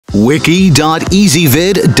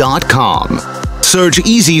Wiki.easyvid.com. Search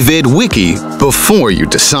EasyVid Wiki before you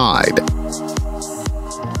decide.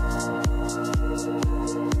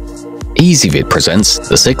 EasyVid presents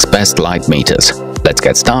the 6 best light meters. Let's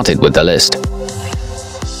get started with the list.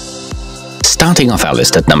 Starting off our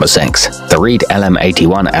list at number 6, the Readlite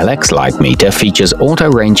LM81LX light meter features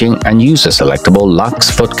auto-ranging and user-selectable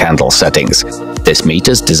lux foot candle settings. This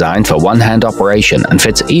meter is designed for one-hand operation and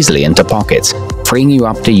fits easily into pockets, freeing you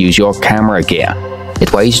up to use your camera gear.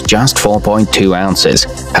 It weighs just 4.2 ounces,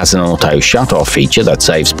 has an auto shut-off feature that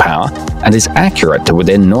saves power, and is accurate to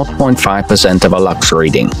within 0.5% of a lux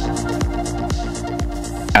reading.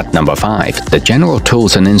 At number 5, the General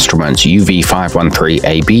Tools & Instruments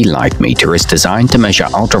UV513AB light meter is designed to measure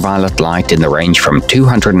ultraviolet light in the range from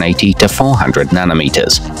 280 to 400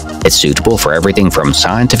 nanometers. It's suitable for everything from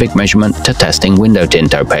scientific measurement to testing window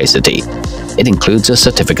tint opacity. It includes a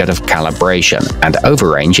certificate of calibration and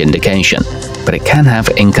overrange indication, but it can have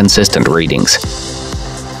inconsistent readings.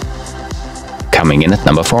 Coming in at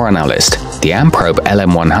number 4 on our list, the Amprobe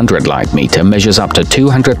LM100 light meter measures up to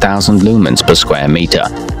 200,000 lumens per square meter.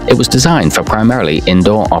 It was designed for primarily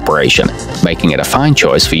indoor operation, making it a fine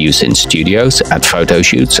choice for use in studios, at photo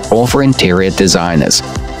shoots, or for interior designers.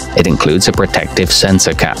 It includes a protective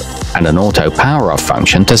sensor cap and an auto power-off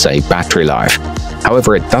function to save battery life.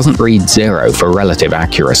 However, it doesn't read 0 for relative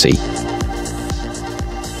accuracy.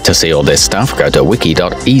 To see all this stuff, go to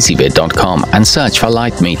wiki.easyvid.com and search for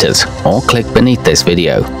light meters, or click beneath this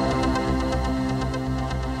video.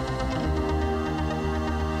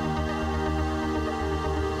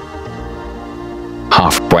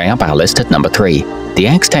 Halfway up our list at number 3, the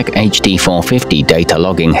XTech HD450 data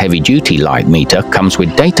logging heavy-duty light meter comes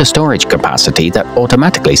with data storage capacity that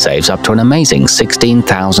automatically saves up to an amazing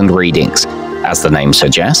 16,000 readings. As the name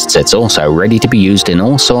suggests, it's also ready to be used in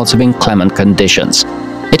all sorts of inclement conditions.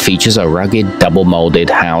 It features a rugged double-molded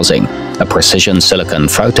housing, a precision silicon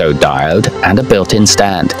photodiode, and a built-in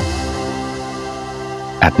stand.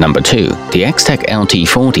 At number 2, the Extech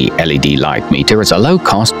LT40 LED light meter is a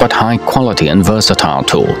low-cost but high-quality and versatile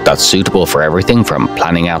tool that's suitable for everything from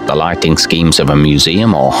planning out the lighting schemes of a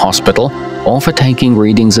museum or hospital, or for taking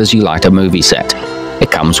readings as you light a movie set. It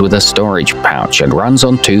comes with a storage pouch and runs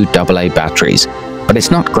on 2 AA batteries, but it's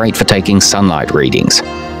not great for taking sunlight readings.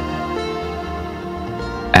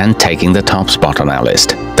 And taking the top spot on our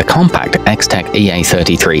list, the compact Extact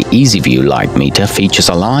AAA33 EasyView light meter features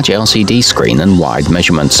a large LCD screen and wide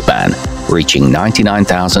measurement span, reaching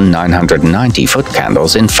 99,990 foot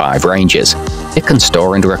candles in 5 ranges. It can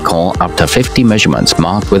store and record up to 50 measurements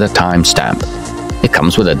marked with a timestamp. It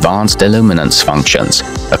comes with advanced illuminance functions,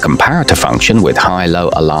 a comparator function with high-low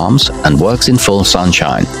alarms, and works in full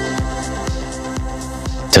sunshine.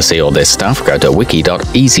 To see all this stuff, go to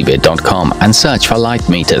wiki.easyvid.com and search for light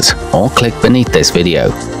meters, or click beneath this video.